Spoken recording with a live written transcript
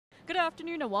Good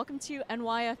afternoon and welcome to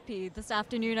NYFP. This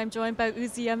afternoon I'm joined by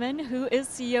Uzi Yemen, who is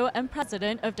CEO and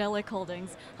President of Delek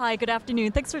Holdings. Hi, good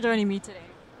afternoon. Thanks for joining me today.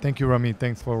 Thank you, Rami.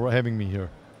 Thanks for having me here.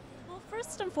 Well,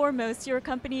 first and foremost, your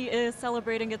company is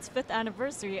celebrating its 5th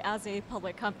anniversary as a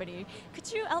public company.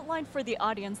 Could you outline for the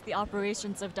audience the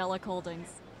operations of Delek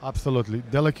Holdings? Absolutely.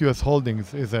 Delek US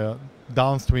Holdings is a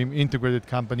downstream integrated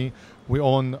company. We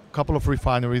own a couple of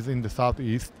refineries in the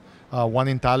southeast, one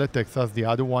in Tyler, Texas, the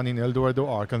other one in El Dorado,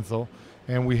 Arkansas.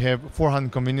 And we have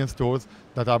 400 convenience stores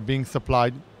that are being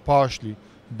supplied partially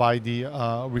by the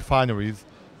refineries.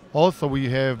 Also, we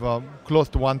have close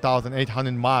to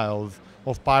 1,800 miles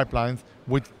of pipelines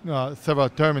with several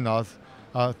terminals.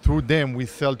 Through them, we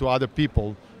sell to other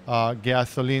people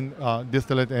gasoline,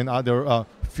 distillate, and other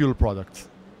fuel products.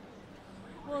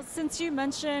 Well, since you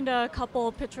mentioned a couple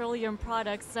petroleum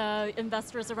products,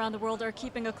 investors around the world are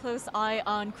keeping a close eye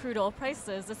on crude oil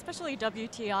prices, especially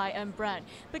WTI and Brent.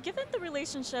 But given the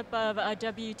relationship of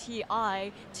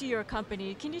WTI to your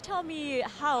company, can you tell me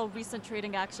how recent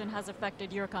trading action has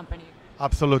affected your company?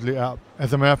 Absolutely.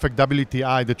 As a matter of fact,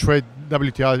 WTI, the trade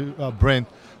WTI Brent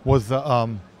was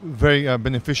very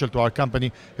beneficial to our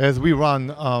company as we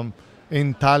run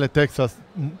in Tyler, Texas,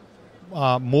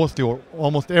 mostly or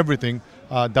almost everything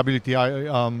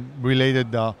WTI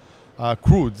related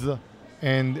crudes,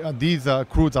 and these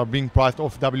crudes are being priced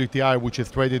off WTI, which is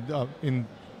traded in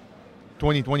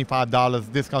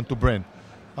 $20-25 discount to Brent.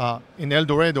 In El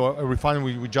Dorado, a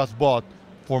refinery we just bought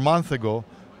 4 months ago,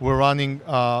 we're running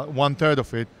 1/3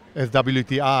 of it as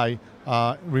WTI.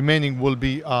 Remaining will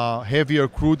be heavier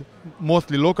crude,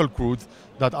 mostly local crudes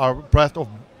that are priced off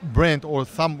Brent or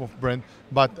some of Brent.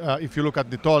 But if you look at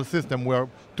the total system, we're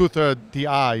 2/3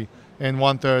 TI and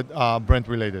 1/3 Brent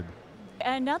related.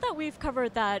 And now that we've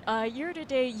covered that, year to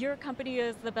date, your company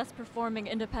is the best performing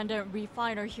independent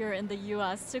refiner here in the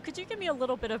U.S. So could you give me a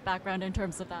little bit of background in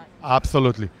terms of that?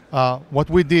 Absolutely. What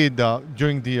we did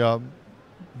during the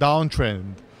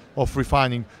downtrend of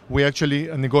refining, we actually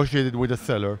negotiated with a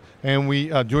seller, and we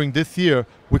during this year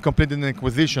we completed an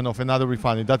acquisition of another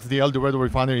refinery. That's the El Dorado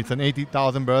refinery. It's an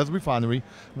 80,000 barrels refinery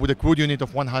with a crude unit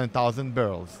of 100,000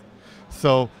 barrels.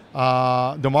 So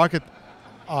the market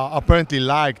apparently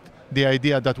liked the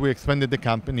idea that we expanded the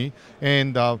company,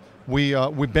 and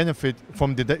we benefit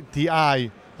from the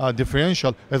TI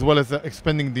differential as well as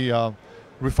expanding the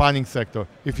refining sector.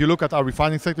 If you look at our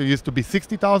refining sector, it used to be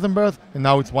 60,000 barrels, and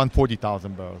now it's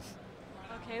 140,000 barrels.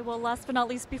 Okay, well, last but not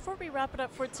least, before we wrap it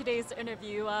up for today's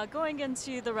interview, going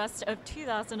into the rest of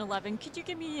 2011, could you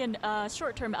give me a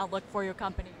short-term outlook for your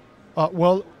company?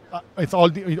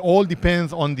 It all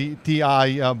depends on the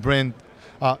TI Brent.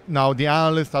 Now, the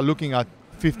analysts are looking at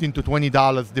 $15 to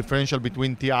 $20 differential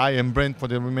between TI and Brent for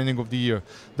the remaining of the year.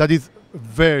 That is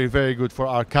very, very good for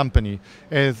our company.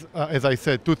 As I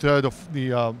said, 2/3 of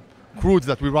the crudes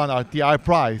that we run are TI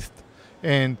priced.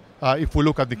 And if we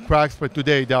look at the crack spread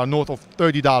today, they are north of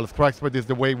 $30. Crack spread is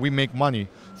the way we make money.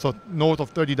 So north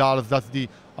of $30, that's the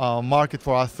market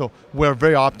for us. So we're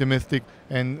very optimistic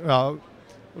and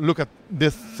look at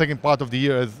this second part of the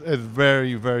year as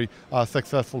very, very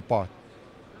successful part.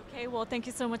 Okay, well, thank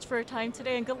you so much for your time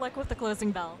today, and good luck with the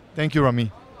closing bell. Thank you,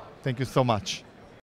 Rami. Thank you so much.